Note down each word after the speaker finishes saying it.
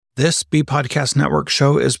This B Podcast Network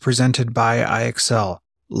show is presented by IXL.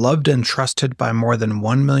 Loved and trusted by more than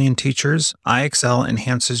 1 million teachers, IXL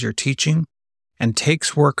enhances your teaching and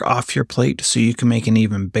takes work off your plate so you can make an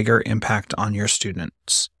even bigger impact on your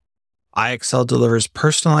students. IXL delivers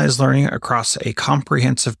personalized learning across a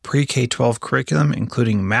comprehensive pre-K-12 curriculum,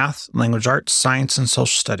 including math, language arts, science, and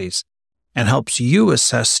social studies, and helps you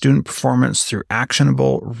assess student performance through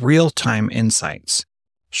actionable, real-time insights.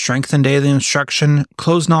 Strengthen daily instruction,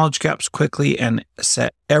 close knowledge gaps quickly, and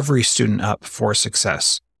set every student up for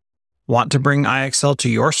success. Want to bring IXL to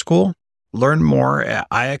your school? Learn more at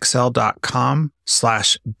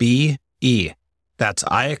ixl.com/BE. That's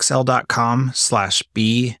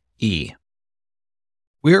ixl.com/BE.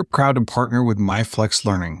 We are proud to partner with MyFlex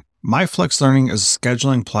Learning. MyFlex Learning is a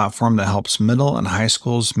scheduling platform that helps middle and high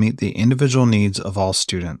schools meet the individual needs of all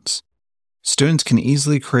students. Students can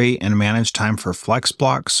easily create and manage time for flex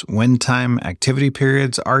blocks, win time, activity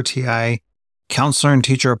periods, RTI, counselor and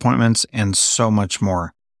teacher appointments, and so much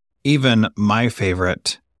more. Even my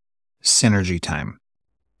favorite, synergy time.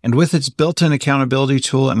 And with its built-in accountability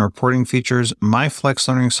tool and reporting features, MyFlex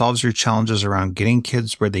Learning solves your challenges around getting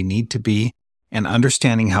kids where they need to be and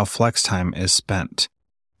understanding how flex time is spent.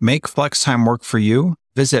 Make flex time work for you.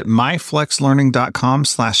 Visit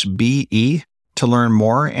myflexlearning.com/BE to learn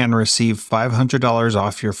more and receive $500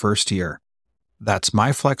 off your first year. That's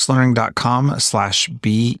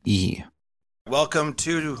myflexlearning.com/BE. Welcome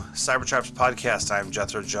to Cybertraps podcast. I'm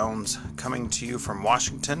Jethro Jones, coming to you from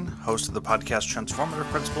Washington, host of the podcast Transformative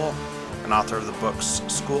Principal and author of the books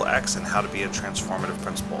School X and How to Be a Transformative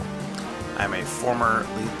Principal. I'm a former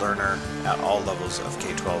lead learner at all levels of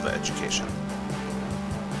K-12 education.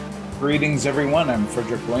 Greetings, everyone. I'm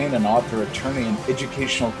Frederick Lane, an author, attorney, and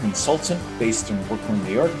educational consultant based in Brooklyn,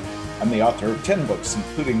 New York. I'm the author of 10 books,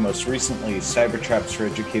 including most recently Cybertraps for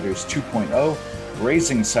Educators 2.0,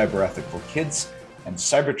 Raising Cyber-Ethical Kids, and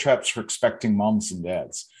Cybertraps for Expecting Moms and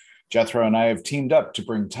Dads. Jethro and I have teamed up to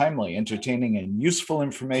bring timely, entertaining, and useful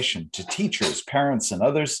information to teachers, parents, and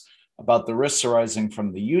others about the risks arising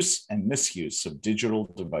from the use and misuse of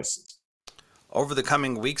digital devices. Over the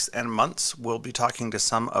coming weeks and months, we'll be talking to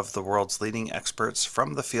some of the world's leading experts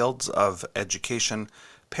from the fields of education,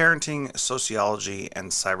 parenting, sociology,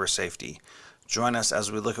 and cyber safety. Join us as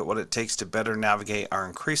we look at what it takes to better navigate our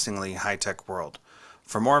increasingly high-tech world.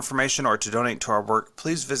 For more information or to donate to our work,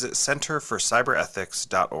 please visit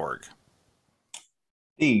centerforcyberethics.org.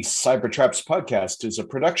 The Cybertraps podcast is a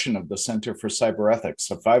production of the Center for Cyberethics,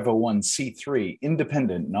 a 501c3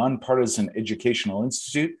 independent, nonpartisan educational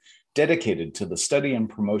institute dedicated to the study and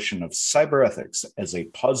promotion of cyberethics as a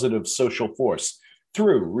positive social force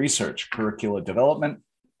through research, curricula development,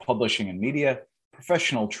 publishing and media,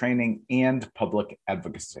 professional training, and public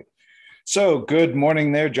advocacy. So, good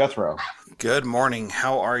morning there, Jethro. Good morning.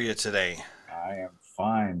 How are you today? I am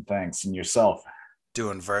fine, thanks. And yourself?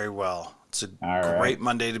 Doing very well. It's a All great right.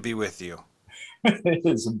 Monday to be with you. It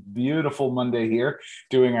is a beautiful Monday here,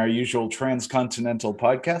 doing our usual transcontinental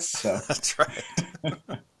podcast. So. That's right.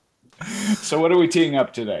 So what are we teeing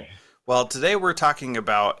up today? Well, today we're talking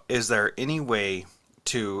about, is there any way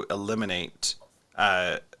to eliminate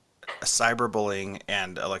cyberbullying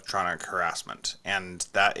and electronic harassment? And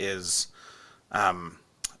that is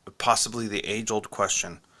possibly the age-old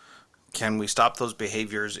question. Can we stop those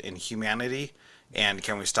behaviors in humanity? And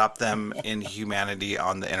can we stop them in humanity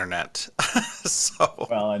on the internet?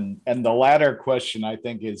 Well, and the latter question, I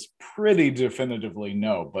think, is pretty definitively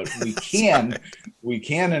no. But we can,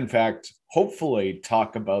 in fact, hopefully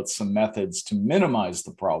talk about some methods to minimize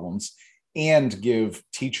the problems and give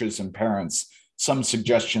teachers and parents some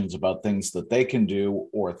suggestions about things that they can do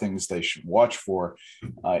or things they should watch for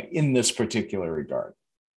in this particular regard.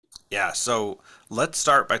 Yeah, so let's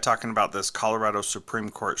start by talking about this Colorado Supreme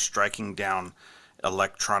Court striking down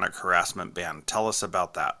electronic harassment ban. Tell us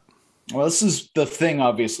about that. Well, this is the thing,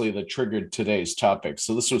 obviously, that triggered today's topic.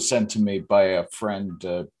 So this was sent to me by a friend,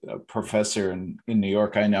 a professor in New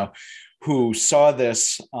York I know, who saw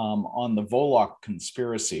this on the Volokh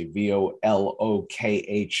conspiracy, Volokh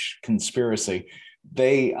conspiracy.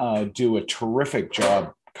 They do a terrific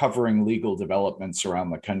job covering legal developments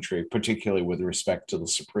around the country, particularly with respect to the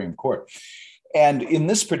Supreme Court. And in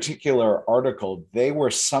this particular article, they were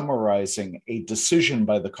summarizing a decision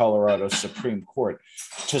by the Colorado Supreme Court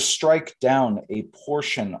to strike down a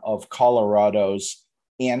portion of Colorado's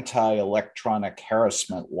anti-electronic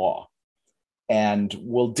harassment law. And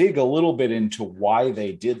we'll dig a little bit into why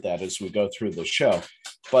they did that as we go through the show.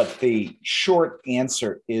 But the short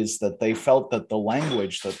answer is that they felt that the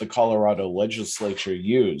language that the Colorado legislature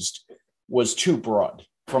used was too broad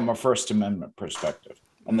from a First Amendment perspective.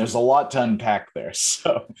 And there's a lot to unpack there.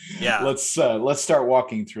 So Yeah. let's start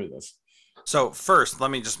walking through this. So first, let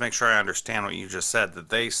me just make sure I understand what you just said, that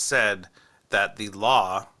they said that the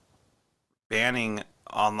law banning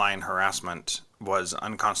online harassment was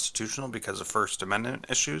unconstitutional because of First Amendment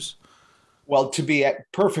issues. Well, to be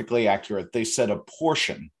perfectly accurate, they said a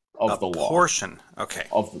portion of the law. A portion. Okay.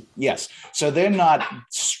 Yes. So they're not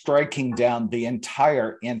striking down the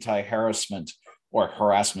entire anti-harassment or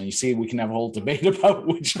harassment. You see, we can have a whole debate about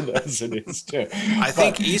which of those it is too. I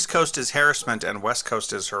think East Coast is harassment and West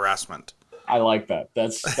Coast is harassment. I like that.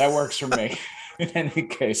 That works for me. In any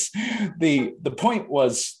case, the point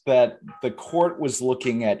was that the court was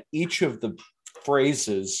looking at each of the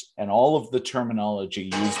phrases and all of the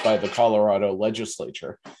terminology used by the Colorado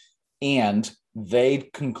legislature, and they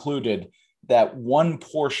concluded that one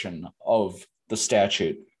portion of the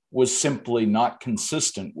statute was simply not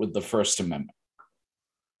consistent with the First Amendment.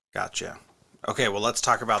 Gotcha. Okay, well, let's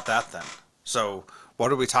talk about that then. So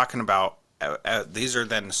what are we talking about? These are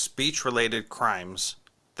then speech-related crimes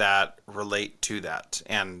that relate to that.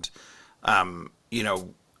 And,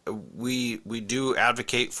 we do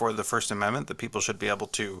advocate for the First Amendment, that people should be able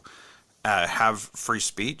to have free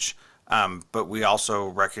speech. But we also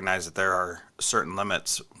recognize that there are certain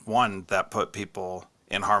limits, one, that put people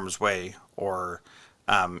in harm's way, or,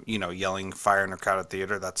 yelling fire in a crowded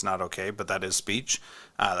theater. That's not okay, but that is speech.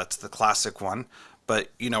 That's the classic one. But,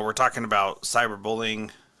 we're talking about cyberbullying,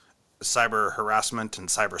 cyber harassment, and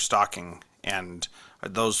cyber stalking, and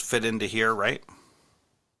those fit into here, right?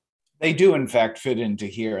 They do, in fact, fit into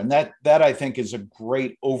here. And that I think is a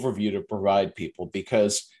great overview to provide people,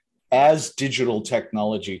 because as digital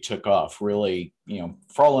technology took off, really,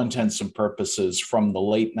 for all intents and purposes, from the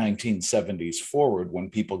late 1970s forward, when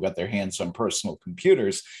people got their hands on personal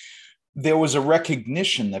computers, there was a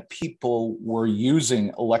recognition that people were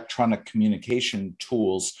using electronic communication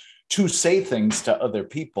tools to say things to other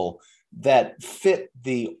people that fit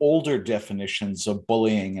the older definitions of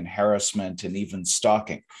bullying and harassment and even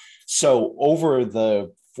stalking. So over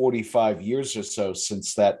the 45 years or so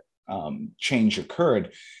since that change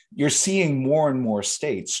occurred, you're seeing more and more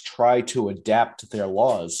states try to adapt their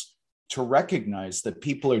laws to recognize that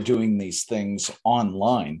people are doing these things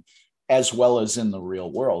online as well as in the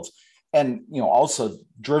real world. And also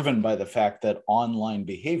driven by the fact that online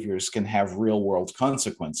behaviors can have real world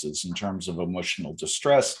consequences in terms of emotional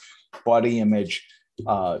distress, body image,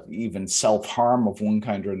 even self-harm of one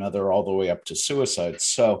kind or another, all the way up to suicide.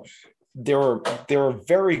 So there are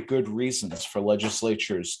very good reasons for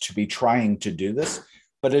legislatures to be trying to do this.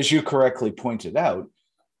 But as you correctly pointed out,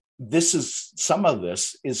 some of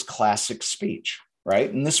this is classic speech,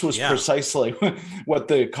 right? And this was precisely what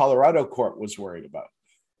the Colorado court was worried about.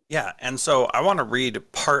 Yeah, and so I want to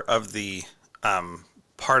read part of the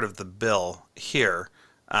bill here,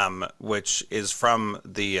 which is from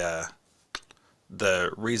the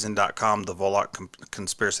Reason.com, the Volokh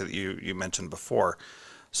conspiracy that you mentioned before.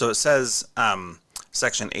 So it says,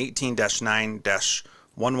 Section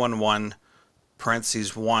 18-9-111,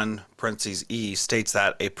 parentheses 1, parentheses E, states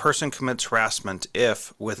that a person commits harassment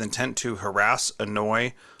if, with intent to harass,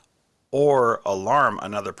 annoy, or alarm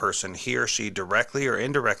another person, he or she directly or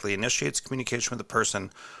indirectly initiates communication with a person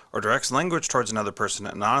or directs language towards another person,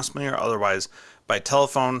 anonymously or otherwise, by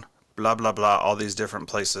telephone, blah, blah, blah, all these different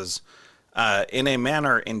places, in a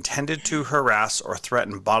manner intended to harass or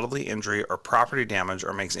threaten bodily injury or property damage,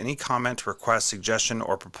 or makes any comment, request, suggestion,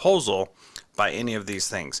 or proposal by any of these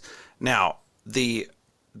things. Now,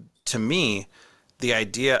 to me, the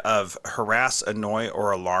idea of harass, annoy,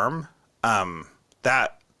 or alarm,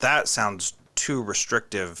 that sounds too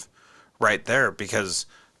restrictive right there, because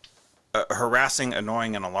harassing,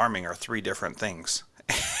 annoying, and alarming are three different things.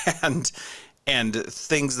 and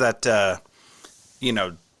things that,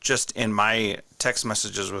 just in my text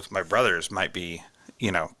messages with my brothers might be,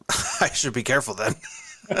 I should be careful then.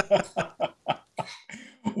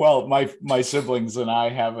 Well, my siblings and I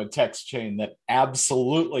have a text chain that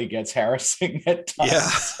absolutely gets harassing at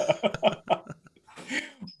times. Yeah.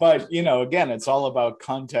 But, again, it's all about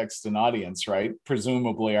context and audience, right?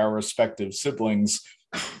 Presumably our respective siblings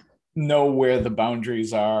know where the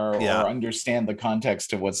boundaries are, or understand the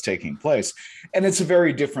context of what's taking place. And it's a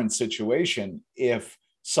very different situation if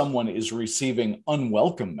someone is receiving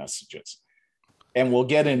unwelcome messages. And we'll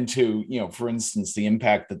get into, for instance, the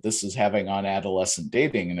impact that this is having on adolescent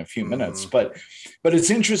dating in a few minutes. But it's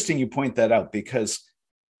interesting you point that out, because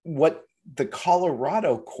what the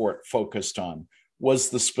Colorado court focused on was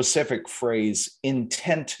the specific phrase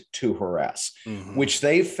intent to harass, which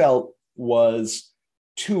they felt was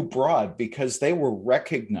too broad, because they were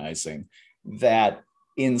recognizing that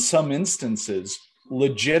in some instances,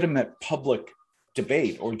 legitimate public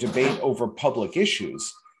debate or debate over public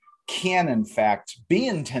issues can in fact be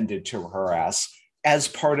intended to harass as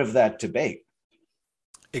part of that debate.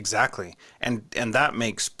 Exactly. And that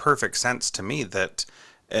makes perfect sense to me that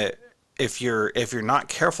if you're not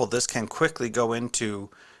careful, this can quickly go into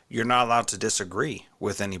you're not allowed to disagree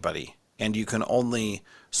with anybody, and you can only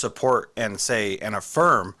support and say and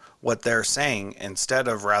affirm what they're saying instead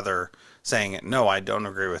of rather saying, no, I don't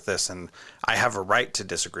agree with this and I have a right to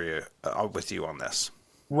disagree with you on this.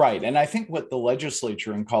 Right. And I think what the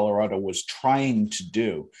legislature in Colorado was trying to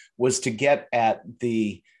do was to get at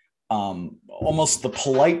the almost the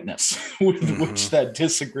politeness with which that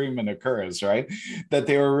disagreement occurs, right? That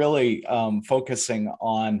they were really focusing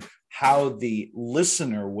on how the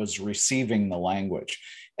listener was receiving the language.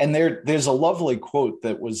 And there's a lovely quote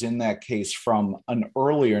that was in that case from an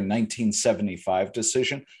earlier 1975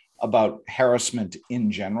 decision about harassment in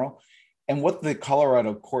general. And what the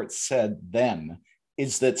Colorado court said then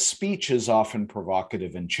is that speech is often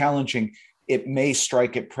provocative and challenging. It may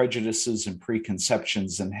strike at prejudices and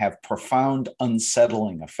preconceptions and have profound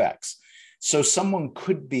unsettling effects. So someone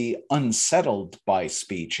could be unsettled by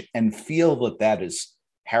speech and feel that that is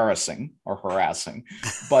harassing or harassing.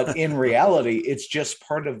 But in reality, it's just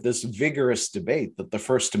part of this vigorous debate that the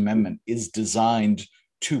First Amendment is designed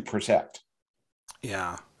to protect.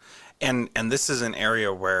 Yeah. And this is an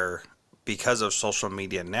area where, because of social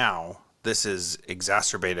media now, this is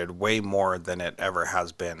exacerbated way more than it ever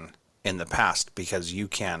has been in the past, because you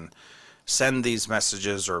can send these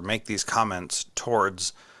messages or make these comments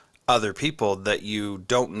towards other people that you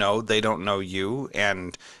don't know, they don't know you,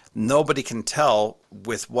 and nobody can tell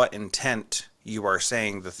with what intent you are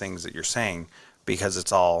saying the things that you're saying, because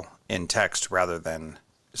it's all in text rather than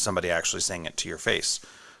somebody actually saying it to your face.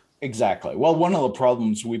 Exactly. Well, one of the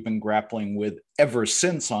problems we've been grappling with ever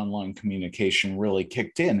since online communication really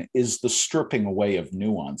kicked in is the stripping away of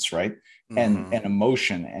nuance, right? And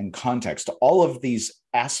emotion and context, all of these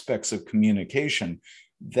aspects of communication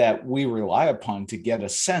that we rely upon to get a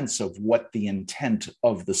sense of what the intent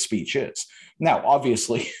of the speech is. Now,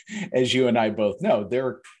 obviously, as you and I both know, there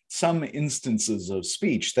are some instances of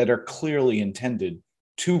speech that are clearly intended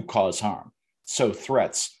to cause harm. So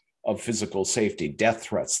threats of physical safety, death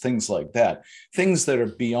threats, things like that, things that are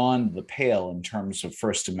beyond the pale in terms of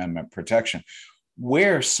First Amendment protection.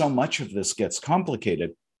 Where so much of this gets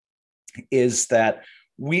complicated is that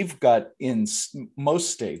we've got, in most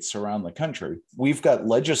states around the country, we've got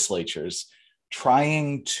legislatures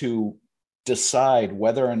trying to decide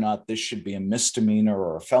whether or not this should be a misdemeanor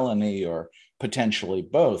or a felony or potentially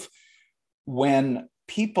both, when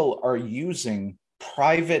people are using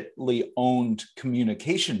privately owned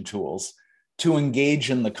communication tools to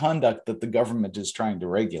engage in the conduct that the government is trying to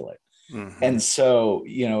regulate. And so,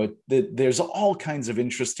 there's all kinds of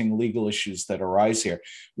interesting legal issues that arise here.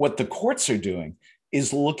 What the courts are doing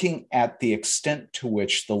is looking at the extent to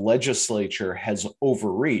which the legislature has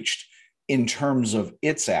overreached in terms of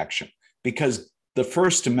its action, because the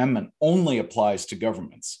First Amendment only applies to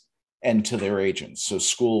governments and to their agents. So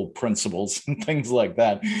school principals and things like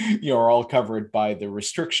that, are all covered by the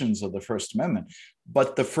restrictions of the First Amendment.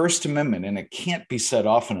 But the First Amendment, and it can't be said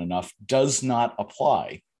often enough, does not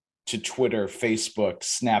apply to Twitter, Facebook,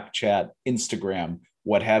 Snapchat, Instagram,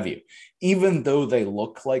 what have you, even though they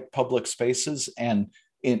look like public spaces. And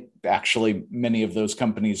actually, many of those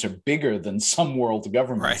companies are bigger than some world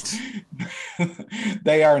governments. Right.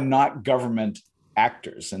 They are not government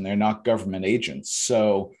actors and they're not government agents.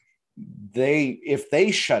 So if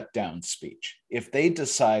they shut down speech, if they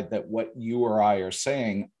decide that what you or I are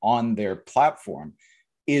saying on their platform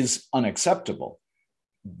is unacceptable,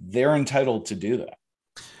 they're entitled to do that.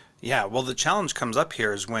 Yeah, well, the challenge comes up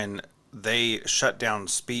here is when they shut down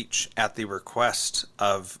speech at the request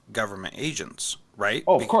of government agents, right?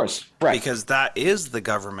 Oh, of course. Right. Because that is the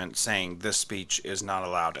government saying this speech is not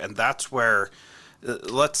allowed. And that's where,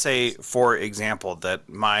 let's say, for example, that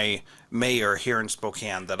my mayor here in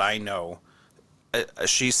Spokane that I know,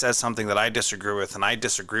 she says something that I disagree with, and I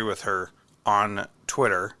disagree with her on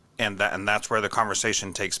Twitter, and that's where the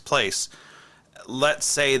conversation takes place. Let's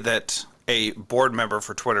say that a board member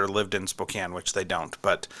for Twitter lived in Spokane, which they don't,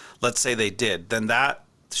 but let's say they did, then that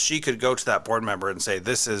she could go to that board member and say,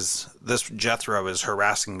 this Jethro is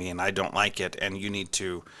harassing me and I don't like it and you need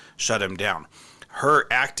to shut him down. Her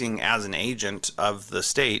acting as an agent of the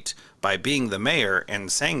state by being the mayor and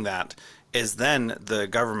saying that is then the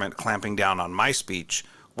government clamping down on my speech.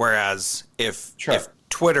 Whereas if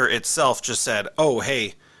Twitter itself just said, oh,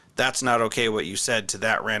 hey, that's not okay what you said to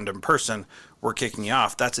that random person, we're kicking you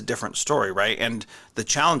off, that's a different story, right? And the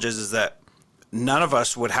challenge is that none of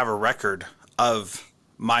us would have a record of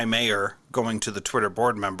my mayor going to the Twitter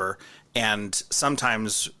board member, and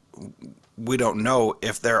sometimes we don't know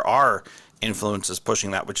if there are influences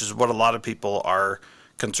pushing that, which is what a lot of people are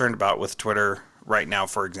concerned about with Twitter right now,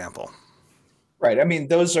 for example. Right. I mean,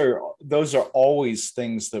 those are always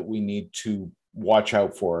things that we need to watch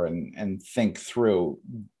out for and think through.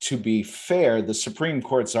 To be fair, the Supreme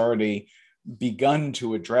Court's already begun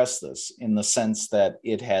to address this in the sense that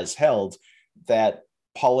it has held that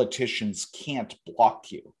politicians can't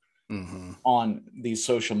block you on these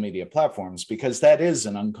social media platforms, because that is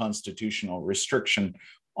an unconstitutional restriction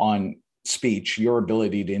on speech, your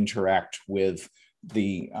ability to interact with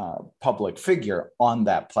the public figure on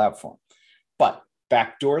that platform. But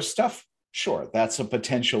backdoor stuff, sure, that's a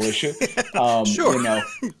potential issue. Sure.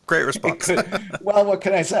 Great response. Well, what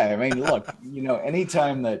can I say? I mean, look,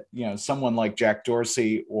 anytime that, someone like Jack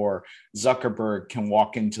Dorsey or Zuckerberg can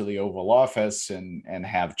walk into the Oval Office and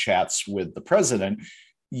have chats with the president,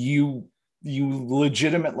 you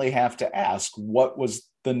legitimately have to ask, what was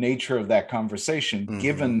the nature of that conversation,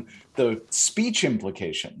 given the speech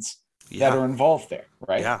implications that are involved there,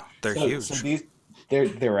 right? Yeah, they're huge. So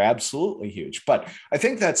they're absolutely huge. But I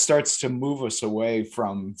think that starts to move us away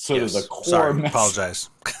from sort of the core. Sorry, apologize.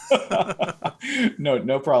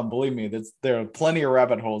 No problem. Believe me, there are plenty of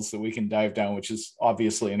rabbit holes that we can dive down, which is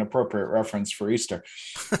obviously an appropriate reference for Easter.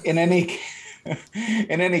 In any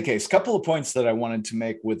case, a couple of points that I wanted to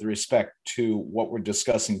make with respect to what we're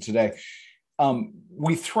discussing today.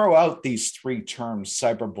 We throw out these three terms: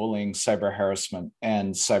 cyberbullying, cyber harassment,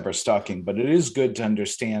 and cyber stalking, but it is good to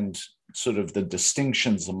understand sort of the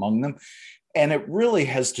distinctions among them. And it really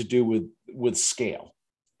has to do with scale.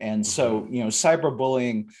 And so,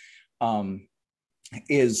 cyberbullying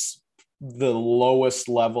is the lowest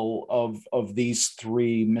level of these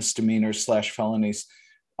three misdemeanors / felonies.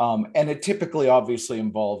 And it typically obviously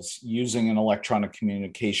involves using an electronic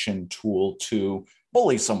communication tool to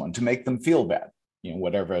bully someone, to make them feel bad,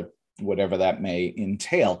 whatever that may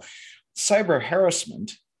entail. Cyber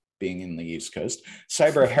harassment, being in the East Coast,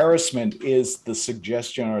 cyber harassment is the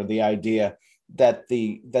suggestion or the idea that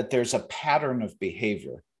there's a pattern of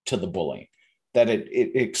behavior to the bullying, that it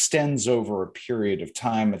extends over a period of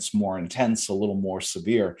time. It's more intense, a little more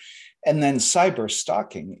severe. And then cyber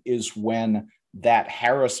stalking is when that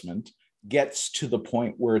harassment gets to the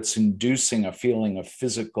point where it's inducing a feeling of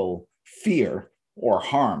physical fear or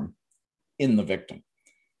harm in the victim.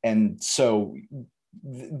 And so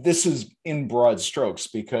this is in broad strokes,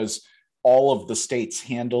 because all of the states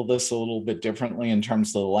handle this a little bit differently in terms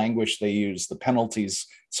of the language they use, the penalties,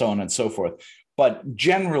 so on and so forth. But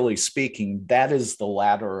generally speaking, that is the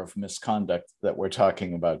ladder of misconduct that we're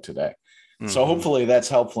talking about today. So hopefully that's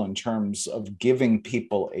helpful in terms of giving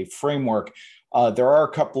people a framework. There are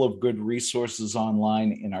a couple of good resources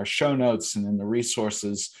online in our show notes, and in the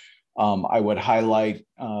resources, I would highlight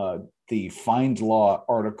the Find Law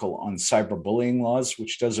article on cyberbullying laws,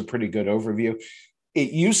 which does a pretty good overview.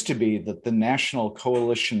 It used to be that the National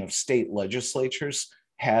Coalition of State Legislatures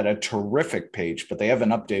had a terrific page, but they haven't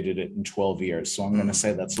updated it in 12 years. So I'm going to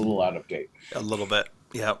say that's a little out of date. A little bit.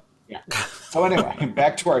 Yep. Yeah. So anyway,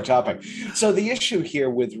 back to our topic. So the issue here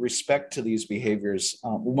with respect to these behaviors,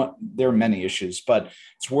 there are many issues, but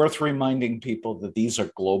it's worth reminding people that these are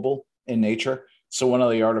global in nature. So one of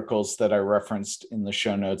the articles that I referenced in the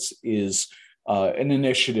show notes is an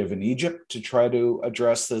initiative in Egypt to try to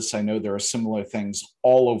address this. I know there are similar things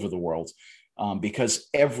all over the world, because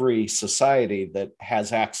every society that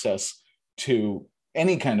has access to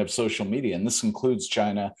any kind of social media, and this includes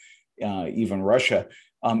China, even Russia,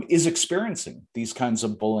 is experiencing these kinds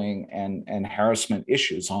of bullying and harassment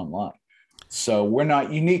issues online. So we're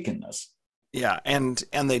not unique in this. Yeah, and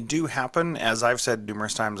they do happen, as I've said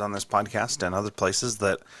numerous times on this podcast and other places,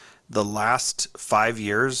 that the last 5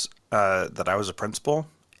 years that I was a principal,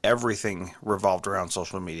 everything revolved around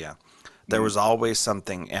social media. There was always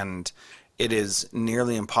something, and it is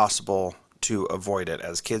nearly impossible to avoid it.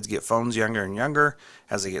 As kids get phones younger and younger,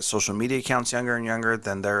 as they get social media accounts younger and younger,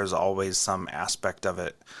 then there is always some aspect of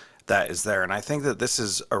it that is there. And I think that this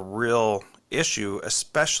is a real issue,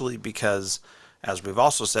 especially because, as we've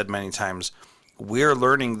also said many times, we're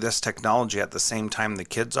learning this technology at the same time the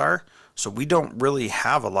kids are. So we don't really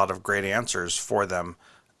have a lot of great answers for them,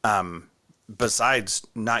 besides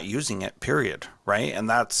not using it, period. Right. And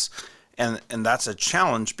that's a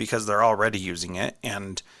challenge, because they're already using it,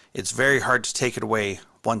 and it's very hard to take it away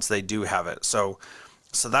once they do have it. So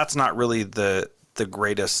that's not really the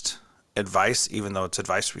greatest advice, even though it's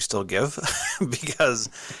advice we still give, because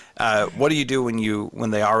what do you do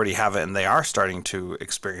when they already have it and they are starting to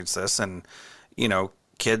experience this? And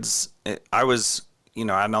kids, I was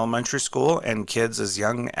at an elementary school, and kids as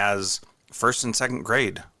young as first and second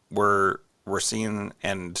grade were seeing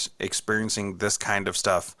and experiencing this kind of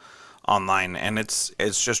stuff online, and it's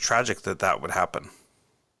just tragic that that would happen.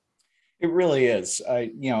 It really is.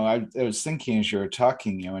 I was thinking as you were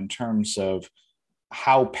talking, in terms of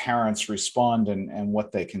how parents respond and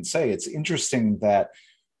what they can say. It's interesting that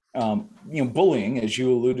bullying, as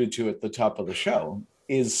you alluded to at the top of the show,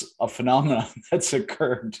 is a phenomenon that's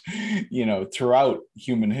occurred, throughout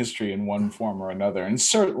human history in one form or another, and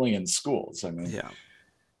certainly in schools. I mean, Yeah.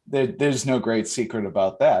 there's no great secret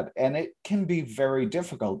about that, and it can be very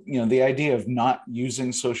difficult. The idea of not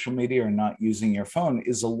using social media or not using your phone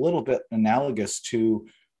is a little bit analogous to,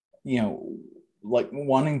 like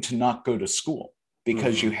wanting to not go to school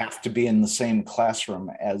because you have to be in the same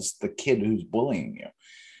classroom as the kid who's bullying you.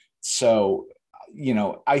 So,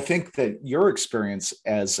 I think that your experience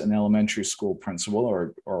as an elementary school principal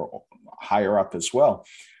or higher up as well,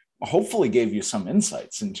 hopefully gave you some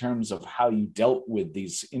insights in terms of how you dealt with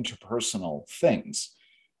these interpersonal things.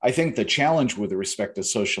 I think the challenge with respect to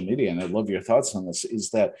social media, and I'd love your thoughts on this,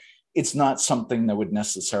 is that it's not something that would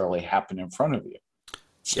necessarily happen in front of you.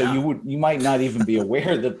 So you might not even be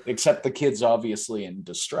aware that, except the kid's obviously in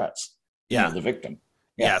distress, the victim.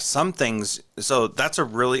 Yeah, some things. So that's a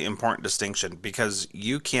really important distinction, because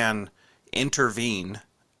you can intervene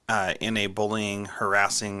in a bullying,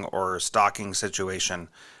 harassing, or stalking situation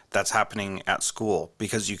that's happening at school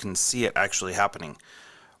because you can see it actually happening.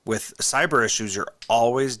 With cyber issues, you're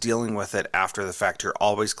always dealing with it after the fact. You're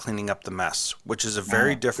always cleaning up the mess, which is a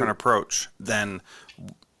very different approach than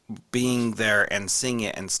being there and seeing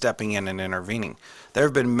it and stepping in and intervening. There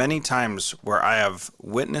have been many times where I have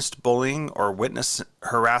witnessed bullying or witnessed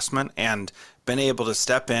harassment and been able to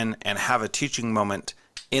step in and have a teaching moment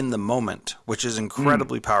in the moment, which is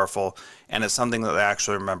incredibly powerful, and it's something that I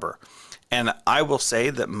actually remember. And I will say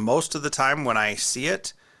that most of the time when I see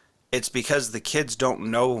it, it's because the kids don't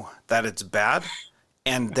know that it's bad,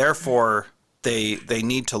 and therefore they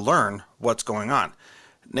need to learn what's going on.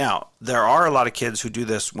 Now, there are a lot of kids who do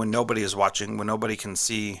this when nobody is watching, when nobody can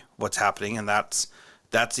see what's happening, and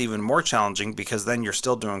that's even more challenging because then you're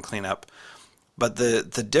still doing cleanup. But the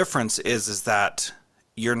difference is that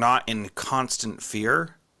you're not in constant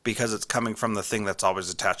fear because it's coming from the thing that's always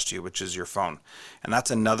attached to you, which is your phone. And that's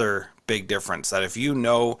another big difference, that if you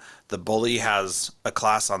know the bully has a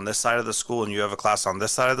class on this side of the school and you have a class on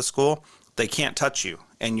this side of the school, they can't touch you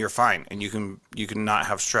and you're fine, and you can not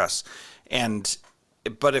have stress.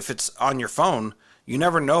 But if it's on your phone, you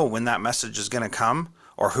never know when that message is going to come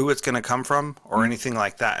or who it's going to come from or anything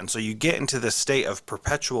like that. And so you get into this state of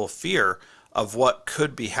perpetual fear of what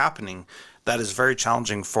could be happening that is very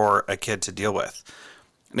challenging for a kid to deal with.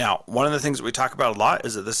 Now, one of the things that we talk about a lot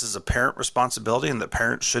is that this is a parent responsibility and that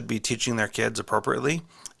parents should be teaching their kids appropriately.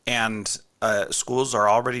 And schools are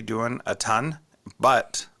already doing a ton.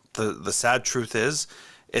 But the sad truth is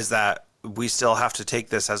that we still have to take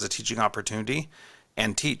this as a teaching opportunity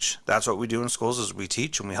and teach. That's what we do in schools, is we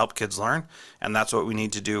teach and we help kids learn. And that's what we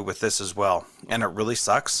need to do with this as well. And it really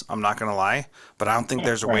sucks, I'm not going to lie, but I don't think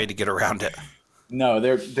there's a way to get around it. No,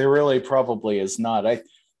 there really probably is not.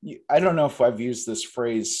 I don't know if I've used this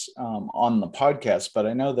phrase on the podcast, but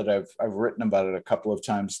I know that I've written about it a couple of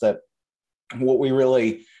times, that what we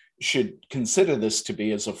really should consider this to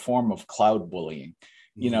be is a form of cloud bullying.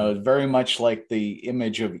 Very much like the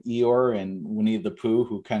image of Eeyore and Winnie the Pooh,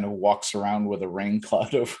 who kind of walks around with a rain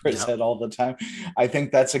cloud over his head all the time. I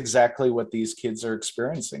think that's exactly what these kids are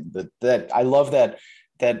experiencing. That I love that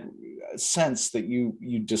sense that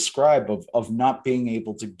you describe of not being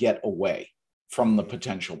able to get away from the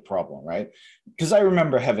potential problem, right? Because I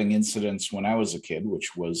remember having incidents when I was a kid,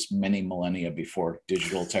 which was many millennia before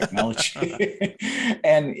digital technology.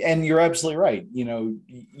 and you're absolutely right.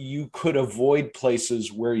 You could avoid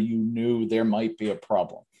places where you knew there might be a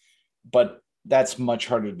problem, but that's much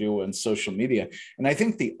harder to do on social media. And I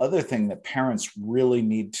think the other thing that parents really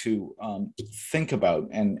need to think about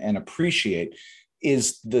and appreciate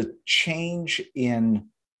is the change in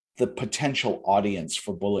the potential audience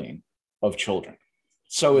for bullying of children.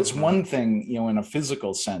 So it's one thing, in a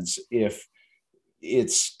physical sense, if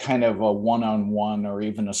it's kind of a one-on-one or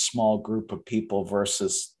even a small group of people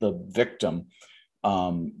versus the victim.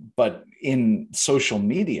 But in social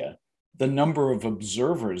media, the number of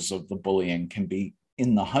observers of the bullying can be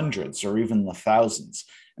in the hundreds or even the thousands.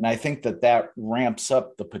 And I think that ramps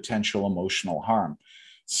up the potential emotional harm.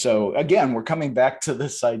 So again, we're coming back to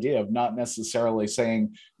this idea of not necessarily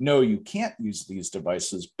saying, no, you can't use these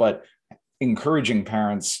devices, but encouraging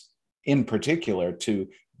parents in particular to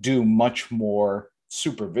do much more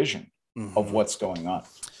supervision of what's going on.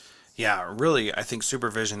 Yeah, really, I think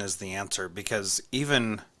supervision is the answer because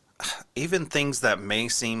even things that may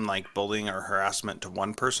seem like bullying or harassment to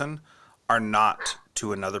one person are not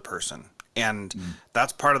to another person. And Mm.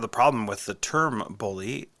 that's part of the problem with the term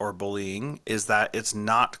bully or bullying is that it's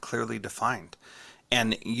not clearly defined.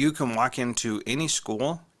 And you can walk into any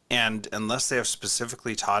school and unless they have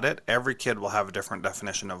specifically taught it, every kid will have a different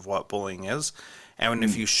definition of what bullying is. And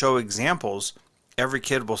if Mm. you show examples, every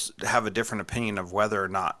kid will have a different opinion of whether or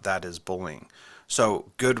not that is bullying.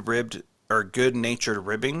 So good ribbed or good natured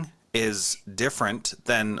ribbing is different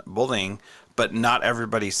than bullying, but not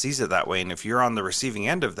everybody sees it that way. And if you're on the receiving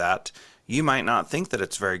end of that, you might not think that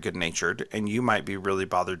it's very good natured and you might be really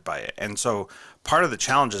bothered by it. And so part of the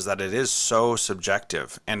challenge is that it is so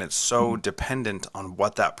subjective and it's so Mm. dependent on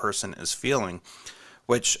what that person is feeling,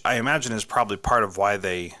 which I imagine is probably part of why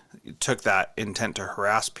they took that intent to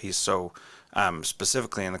harass piece so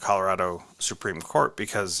specifically in the Colorado Supreme Court,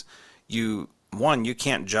 because you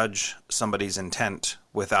can't judge somebody's intent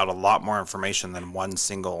without a lot more information than one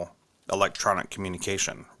single electronic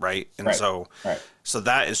communication, right? And Right. so Right. so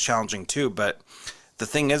that is challenging too. But the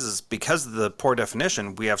thing is because of the poor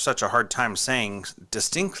definition, we have such a hard time saying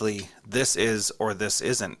distinctly this is or this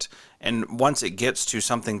isn't. And once it gets to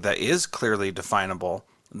something that is clearly definable,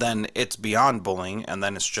 then it's beyond bullying, and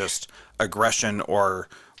then it's just aggression or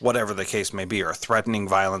whatever the case may be, or threatening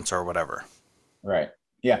violence or whatever. Right.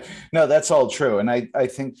 Yeah. No, that's all true. And I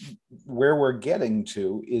think where we're getting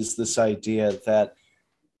to is this idea that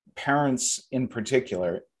parents in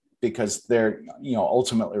particular, because they're,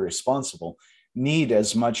 ultimately responsible, need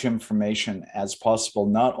as much information as possible,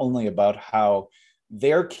 not only about how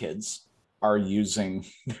their kids are using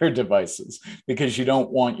their devices, because you don't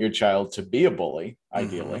want your child to be a bully, Mm-hmm.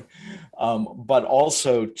 ideally, but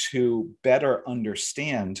also to better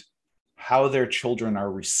understand how their children are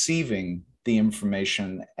receiving the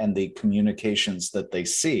information and the communications that they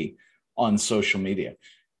see on social media,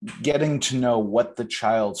 getting to know what the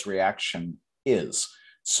child's reaction is.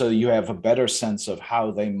 So you have a better sense of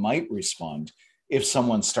how they might respond if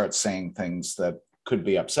someone starts saying things that could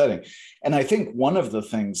be upsetting. And I think one of the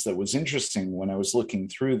things that was interesting when I was looking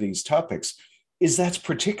through these topics is that's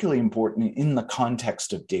particularly important in the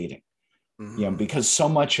context of dating. Mm-hmm. Because so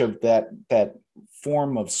much of that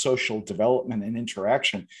form of social development and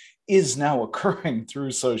interaction is now occurring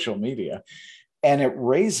through social media. And it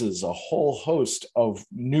raises a whole host of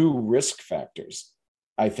new risk factors,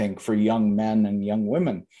 I think, for young men and young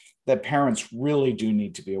women that parents really do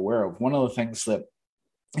need to be aware of. One of the things that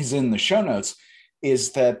is in the show notes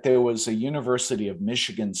is that there was a University of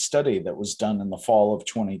Michigan study that was done in the fall of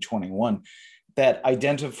 2021 that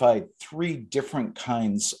identified 3 different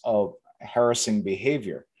kinds of harassing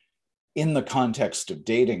behavior in the context of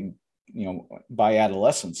dating, by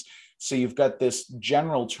adolescents. So you've got this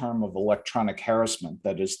general term of electronic harassment,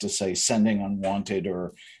 that is to say, sending unwanted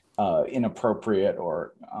or inappropriate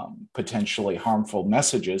or potentially harmful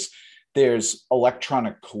messages. There's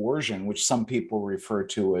electronic coercion, which some people refer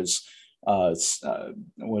to as,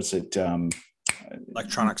 was it?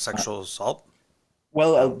 Electronic sexual assault?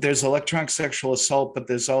 Well, No. there's electronic sexual assault, but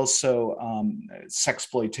there's also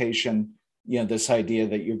sexploitation. This idea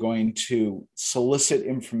that you're going to solicit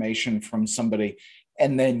information from somebody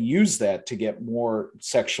and then use that to get more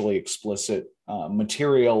sexually explicit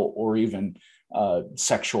material or even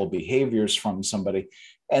sexual behaviors from somebody.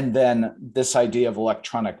 And then this idea of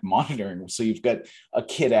electronic monitoring. So you've got a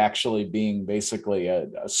kid actually being basically a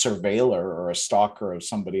surveiller or a stalker of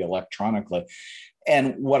somebody electronically.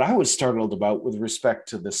 And what I was startled about with respect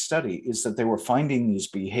to this study is that they were finding these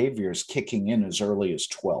behaviors kicking in as early as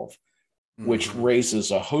 12, which Mm-hmm.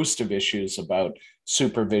 raises a host of issues about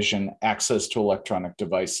supervision, access to electronic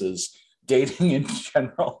devices, dating in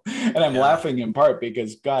general. And I'm Yeah. laughing in part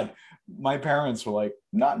because, God, my parents were like,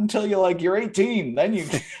 not until you're 18, then you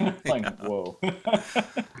like, Yeah. whoa.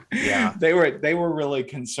 Yeah. they were really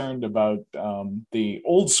concerned about the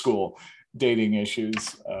old school dating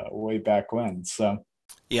issues way back when. So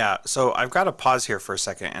Yeah. So I've got to pause here for a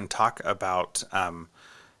second and talk about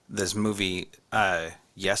this movie,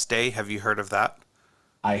 Yes Day. Have you heard of that?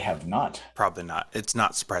 I have not. Probably not. It's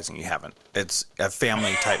not surprising you haven't. It's a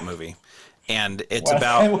family type movie. And it's What,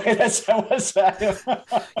 about wait, what's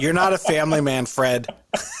that? you're not a family man, Fred.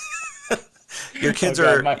 Your kids Okay,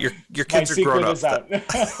 are my your my kids are grown secret up. is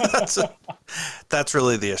out. That's that's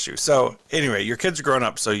really the issue. So anyway, your kids are grown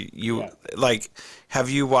up. So you Yeah. like, have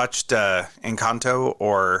you watched Encanto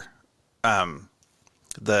or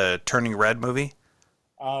the Turning Red movie?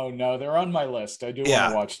 Oh no, they're on my list. I do want to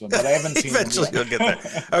Yeah. watch them, but I haven't seen them Eventually yet. you'll get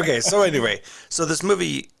there. Okay, so anyway, so this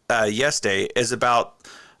movie, Yes Day, is about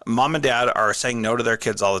mom and dad are saying no to their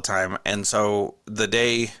kids all the time. And so the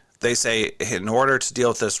day they say, in order to deal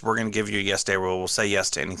with this, we're going to give you a yes day rule. We'll say yes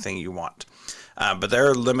to anything you want. But there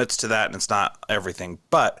are limits to that, and it's not everything.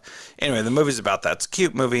 But anyway, the movie's about that. It's a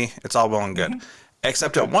cute movie. It's all well and good. Mm-hmm.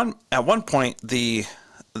 Except at one point, the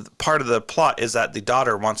part of the plot is that the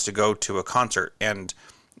daughter wants to go to a concert, and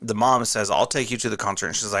the mom says, I'll take you to the concert.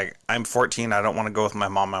 And she's like, I'm 14. I don't want to go with my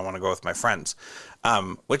mom. I want to go with my friends.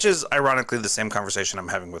 Which is ironically the same conversation I'm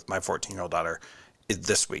having with my 14-year-old daughter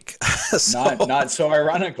this week. Not so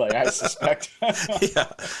ironically, I suspect. Yeah.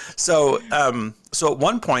 So at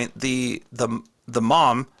one point, the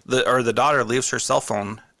mom or the daughter leaves her cell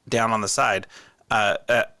phone down on the side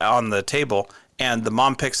on the table, and the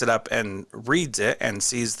mom picks it up and reads it and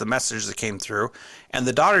sees the message that came through, and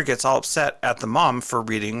the daughter gets all upset at the mom for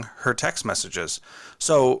reading her text messages.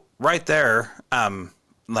 So right there,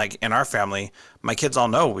 like in our family, my kids all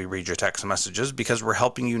know we read your text messages because we're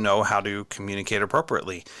helping you know how to communicate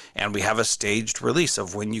appropriately. And we have a staged release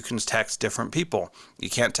of when you can text different people. You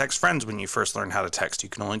can't text friends when you first learn how to text. You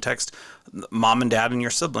can only text mom and dad and your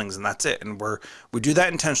siblings, and that's it. And we do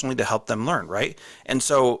that intentionally to help them learn, right? And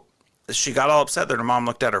so she got all upset that her mom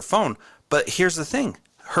looked at her phone. But here's the thing.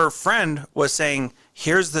 Her friend was saying,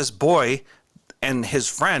 here's this boy and his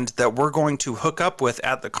friend that we're going to hook up with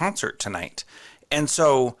at the concert tonight. And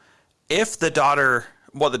so if the daughter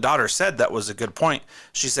said that was a good point.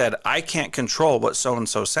 She said, I can't control what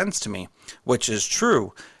so-and-so sends to me, which is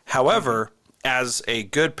true. However, as a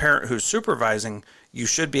good parent who's supervising, you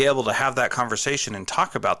should be able to have that conversation and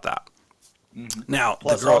talk about that. Mm-hmm. Now,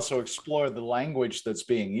 plus also explore the language that's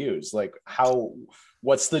being used. Like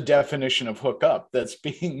what's the definition of hookup that's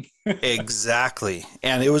being Exactly.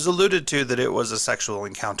 And it was alluded to that it was a sexual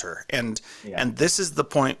encounter. And this is the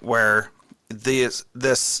point where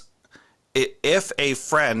if a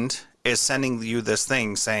friend is sending you this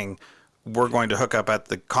thing saying we're going to hook up at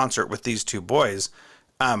the concert with these two boys,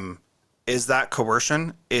 is that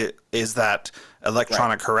coercion? Is that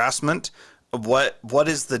electronic harassment? What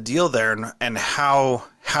is the deal there, and how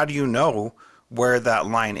do you know where that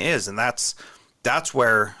line is? And that's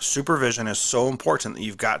where supervision is so important, that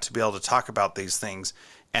you've got to be able to talk about these things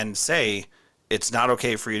and say it's not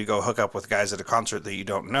okay for you to go hook up with guys at a concert that you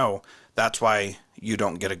don't know. That's why you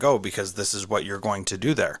don't get to go, because this is what you're going to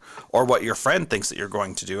do there, or what your friend thinks that you're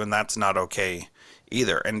going to do, and that's not okay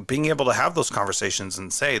either. And being able to have those conversations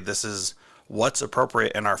and say, this is what's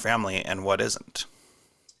appropriate in our family and what isn't.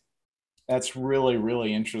 That's really,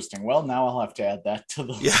 really interesting. Well, now I'll have to add that to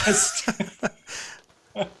the list.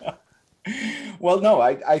 Well, no,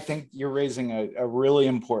 I think you're raising a really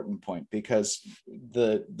important point, because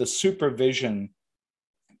the supervision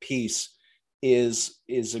piece is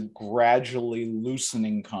a gradually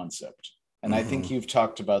loosening concept. And I think you've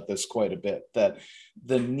talked about this quite a bit, that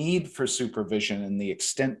the need for supervision and the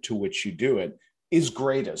extent to which you do it is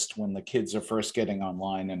greatest when the kids are first getting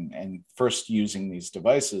online and first using these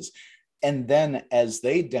devices. And then as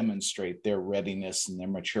they demonstrate their readiness and their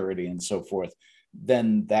maturity and so forth,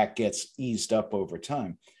 then that gets eased up over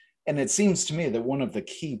time. And it seems to me that one of the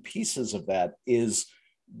key pieces of that is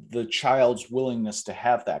the child's willingness to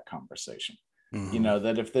have that conversation. Mm-hmm. You know,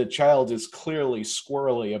 that if the child is clearly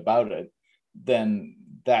squirrely about it, then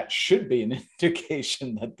that should be an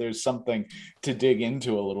indication that there's something to dig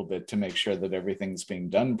into a little bit to make sure that everything's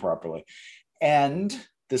being done properly. And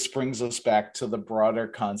this brings us back to the broader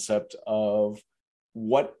concept of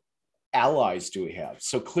what allies do we have?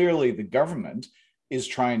 So clearly the government is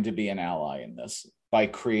trying to be an ally in this by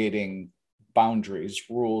creating boundaries,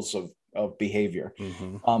 rules of behavior.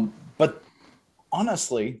 Mm-hmm. But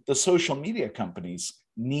honestly, the social media companies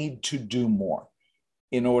need to do more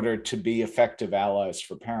in order to be effective allies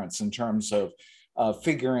for parents in terms of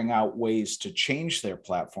figuring out ways to change their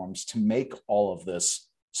platforms to make all of this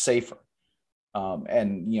safer.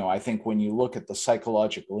 And, you know, I think when you look at the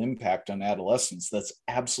psychological impact on adolescents, that's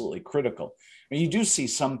absolutely critical. I mean, you do see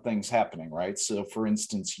some things happening, right? So, for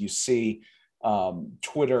instance, you see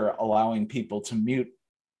Twitter allowing people to mute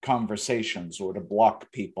conversations or to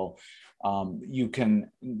block people.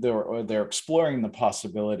 They're exploring the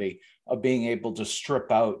possibility of being able to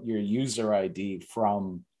strip out your user ID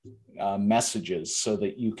from messages so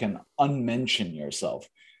that you can unmention yourself.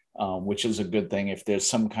 Which is a good thing if there's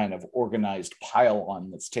some kind of organized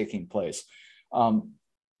pile-on that's taking place.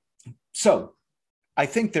 So I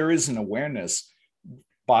think there is an awareness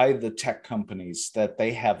by the tech companies that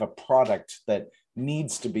they have a product that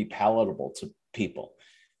needs to be palatable to people.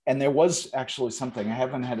 And there was actually something I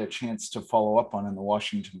haven't had a chance to follow up on in the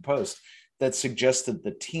Washington Post that suggested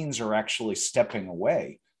that teens are actually stepping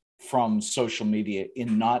away from social media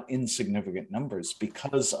in not insignificant numbers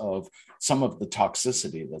because of some of the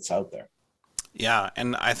toxicity that's out there. Yeah,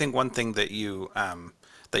 and I think one thing that you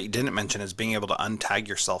didn't mention is being able to untag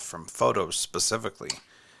yourself from photos specifically.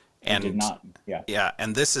 I did And not. Yeah. yeah,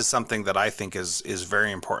 and this is something that I think is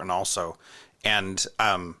very important also. And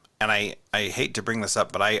I hate to bring this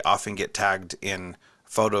up, but I often get tagged in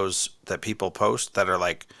photos that people post that are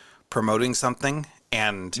like promoting something,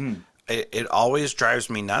 and Mm. it always drives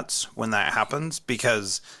me nuts when that happens,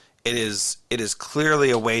 because it is clearly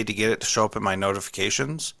a way to get it to show up in my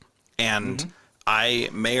notifications, and Hmm. I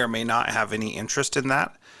may or may not have any interest in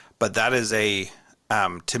that, but that is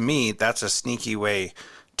to me, that's a sneaky way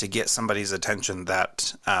to get somebody's attention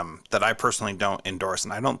that I personally don't endorse,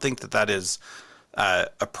 and I don't think that is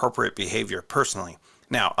appropriate behavior personally.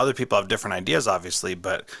 Now, other people have different ideas, obviously,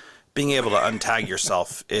 but being able to untag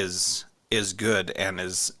yourself is good, and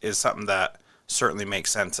is something that certainly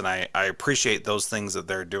makes sense, and I appreciate those things that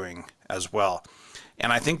they're doing as well.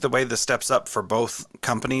 And I think the way this steps up for both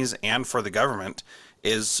companies and for the government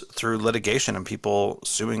is through litigation and people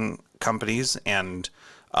suing companies and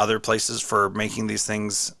other places for making these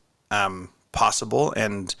things possible,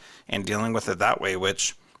 and dealing with it that way,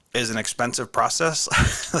 which is an expensive process.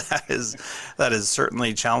 that is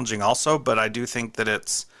certainly challenging also, but I do think that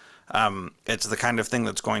it's the kind of thing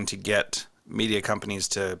that's going to get media companies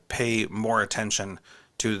to pay more attention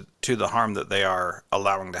to the harm that they are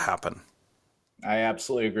allowing to happen. I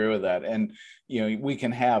absolutely agree with that. And, we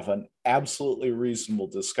can have an absolutely reasonable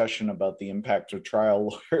discussion about the impact of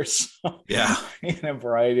trial lawyers Yeah. in a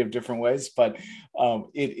variety of different ways. But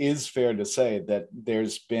it is fair to say that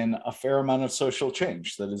there's been a fair amount of social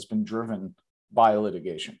change that has been driven by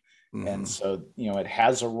litigation. And Hmm. so, it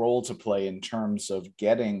has a role to play in terms of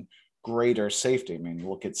getting greater safety. I mean,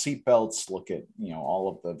 look at seatbelts, look at, all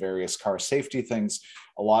of the various car safety things.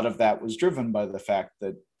 A lot of that was driven by the fact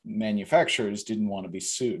that manufacturers didn't want to be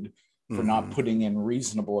sued for not Hmm. putting in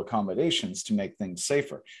reasonable accommodations to make things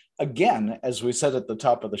safer. Again, as we said at the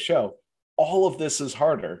top of the show, all of this is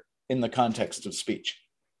harder in the context of speech,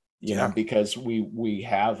 Yeah. because we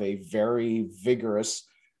have a very vigorous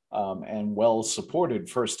and well supported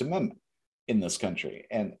First Amendment in this country,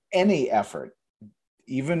 and any effort,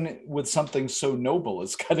 even with something so noble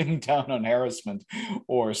as cutting down on harassment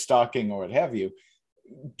or stalking or what have you,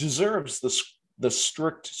 deserves the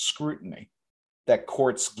strict scrutiny that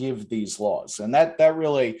courts give these laws. And that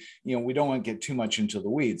really, we don't want to get too much into the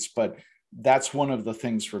weeds, but that's one of the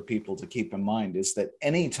things for people to keep in mind, is that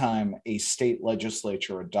anytime a state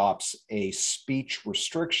legislature adopts a speech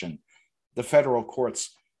restriction, the federal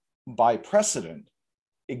courts, by precedent,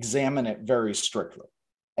 examine it very strictly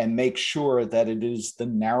and make sure that it is the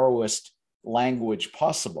narrowest language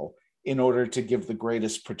possible in order to give the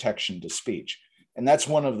greatest protection to speech. And that's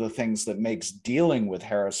one of the things that makes dealing with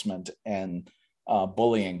harassment and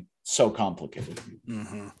bullying so complicated.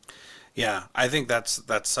 Hmm. Yeah, I think that's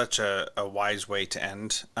such a wise way to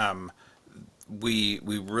end. We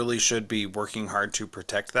really should be working hard to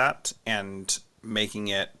protect that, and making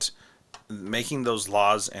those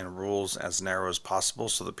laws and rules as narrow as possible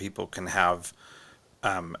so that people can have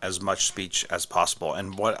as much speech as possible.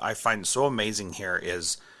 And what I find so amazing here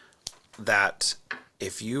is that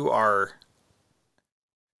if you are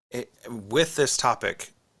with this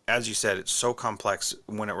topic, as you said, it's so complex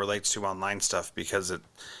when it relates to online stuff, because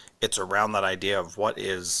it's around that idea of what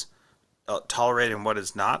is tolerated and what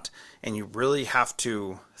is not, and you really have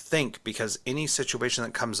to think, because any situation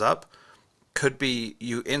that comes up could be,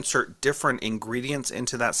 you insert different ingredients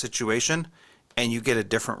into that situation and you get a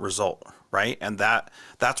different result, right? And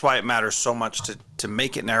that's why it matters so much to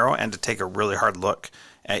make it narrow and to take a really hard look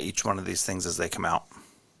at each one of these things as they come out.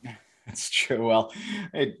 That's true. Well,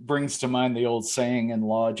 it brings to mind the old saying in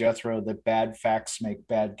law, Jethro, that bad facts make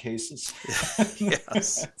bad cases.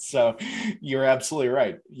 Yes. So you're absolutely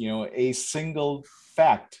right. A single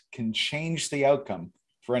fact can change the outcome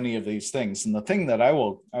for any of these things. And the thing that I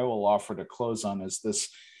will offer to close on is this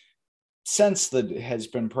sense that has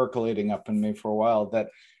been percolating up in me for a while, that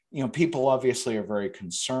people obviously are very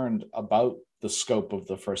concerned about the scope of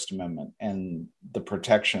the First Amendment and the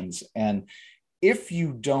protections. And if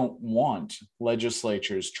you don't want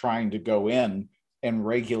legislatures trying to go in and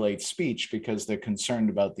regulate speech because they're concerned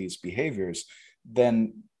about these behaviors,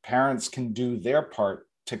 then parents can do their part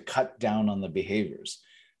to cut down on the behaviors.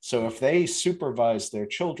 So if they supervise their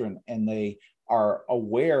children and they are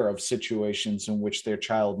aware of situations in which their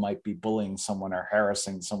child might be bullying someone or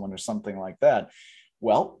harassing someone or something like that,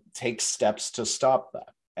 well, take steps to stop that.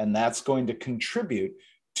 And that's going to contribute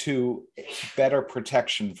to better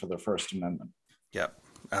protection for the First Amendment. Yep.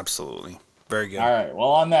 Absolutely. Very good. All right. Well,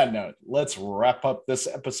 on that note, let's wrap up this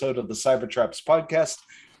episode of the Cybertraps podcast.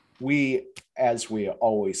 We, as we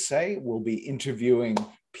always say, will be interviewing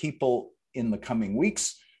people in the coming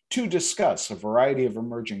weeks to discuss a variety of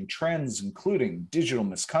emerging trends, including digital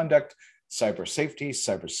misconduct, cyber safety,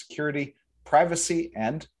 cybersecurity, privacy,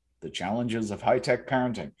 and the challenges of high-tech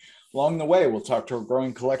parenting. Along the way, we'll talk to a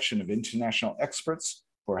growing collection of international experts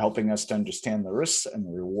who are helping us to understand the risks and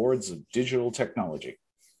the rewards of digital technology.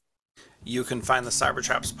 You can find the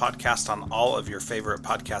Cybertraps podcast on all of your favorite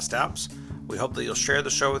podcast apps. We hope that you'll share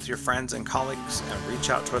the show with your friends and colleagues and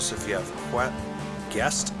reach out to us if you have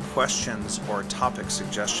guest questions or topic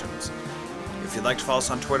suggestions. If you'd like to follow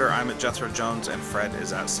us on Twitter, I'm at Jethro Jones and Fred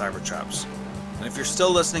is at Cybertraps. And if you're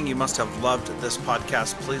still listening, you must have loved this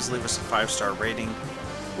podcast. Please leave us a 5-star rating.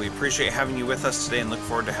 We appreciate having you with us today and look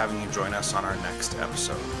forward to having you join us on our next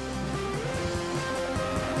episode.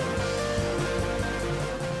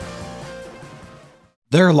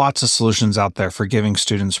 There are lots of solutions out there for giving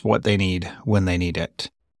students what they need when they need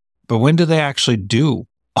it. But when do they actually do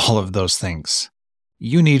all of those things?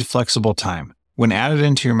 You need flexible time. When added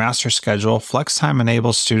into your master schedule, flex time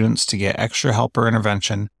enables students to get extra help or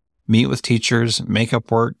intervention, meet with teachers, make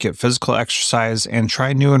up work, get physical exercise, and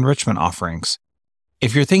try new enrichment offerings.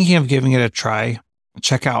 If you're thinking of giving it a try,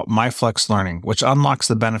 check out MyFlex Learning, which unlocks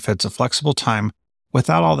the benefits of flexible time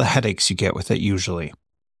without all the headaches you get with it usually.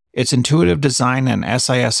 Its intuitive design and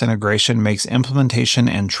SIS integration makes implementation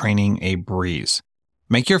and training a breeze.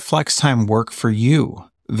 Make your flex time work for you.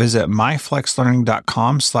 Visit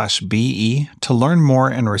myflexlearning.com/BE to learn more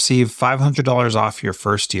and receive $500 off your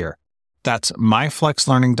first year. That's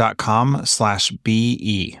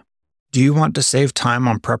myflexlearning.com/BE. Do you want to save time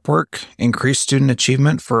on prep work, increase student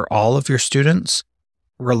achievement for all of your students,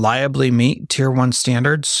 reliably meet Tier 1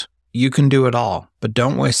 standards? You can do it all, but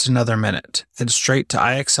don't waste another minute. Head straight to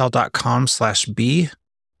ixl.com/B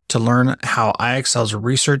to learn how IXL's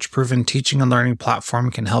research-proven teaching and learning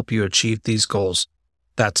platform can help you achieve these goals.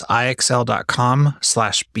 That's ixl.com/BE.